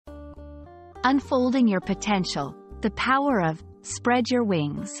unfolding your potential, the power of spread your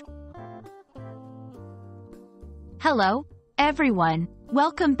wings. Hello, everyone.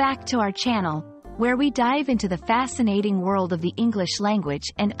 Welcome back to our channel, where we dive into the fascinating world of the English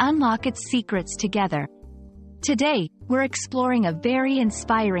language and unlock its secrets together. Today, we're exploring a very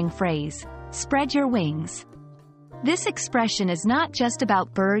inspiring phrase, spread your wings. This expression is not just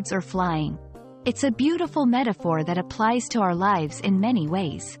about birds or flying. It's a beautiful metaphor that applies to our lives in many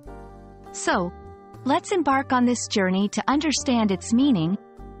ways. So, let's embark on this journey to understand its meaning,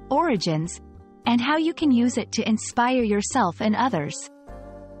 origins, and how you can use it to inspire yourself and others.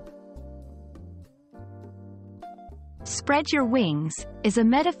 Spread your wings is a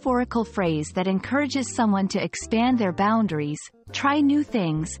metaphorical phrase that encourages someone to expand their boundaries, try new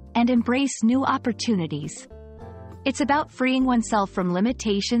things, and embrace new opportunities. It's about freeing oneself from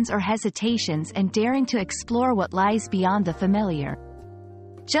limitations or hesitations and daring to explore what lies beyond the familiar.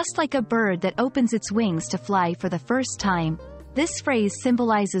 Just like a bird that opens its wings to fly for the first time, this phrase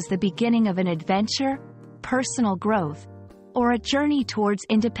symbolizes the beginning of an adventure, personal growth, or a journey towards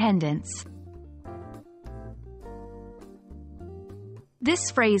independence.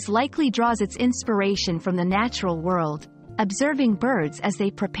 This phrase likely draws its inspiration from the natural world, observing birds as they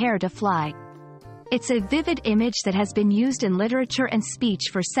prepare to fly. It's a vivid image that has been used in literature and speech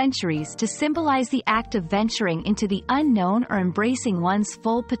for centuries to symbolize the act of venturing into the unknown or embracing one's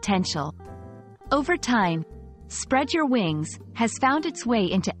full potential. Over time, spread your wings has found its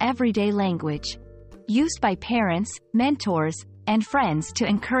way into everyday language, used by parents, mentors, and friends to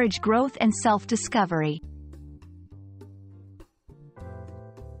encourage growth and self-discovery.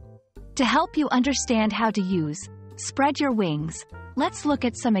 To help you understand how to use spread your wings, let's look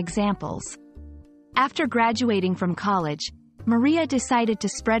at some examples. After graduating from college, Maria decided to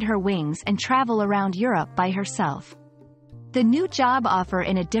spread her wings and travel around Europe by herself. The new job offer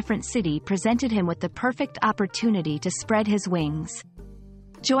in a different city presented him with the perfect opportunity to spread his wings.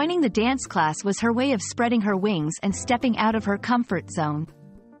 Joining the dance class was her way of spreading her wings and stepping out of her comfort zone.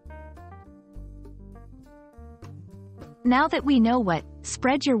 Now that we know what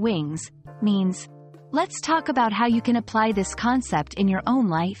spread your wings means, let's talk about how you can apply this concept in your own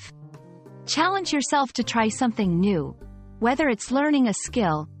life. Challenge yourself to try something new, whether it's learning a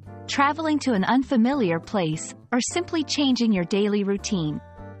skill, traveling to an unfamiliar place, or simply changing your daily routine.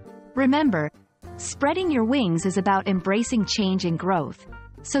 Remember, spreading your wings is about embracing change and growth,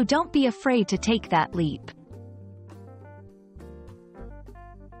 so don't be afraid to take that leap.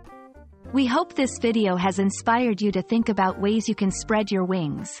 We hope this video has inspired you to think about ways you can spread your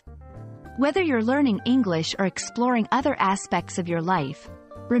wings. Whether you're learning English or exploring other aspects of your life,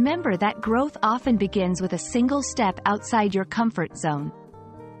 remember that growth often begins with a single step outside your comfort zone.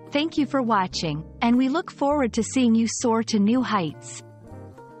 Thank you for watching, and we look forward to seeing you soar to new heights.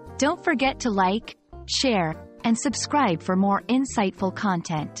 Don't forget to like, share, and subscribe for more insightful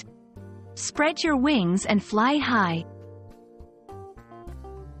content. Spread your wings and fly high.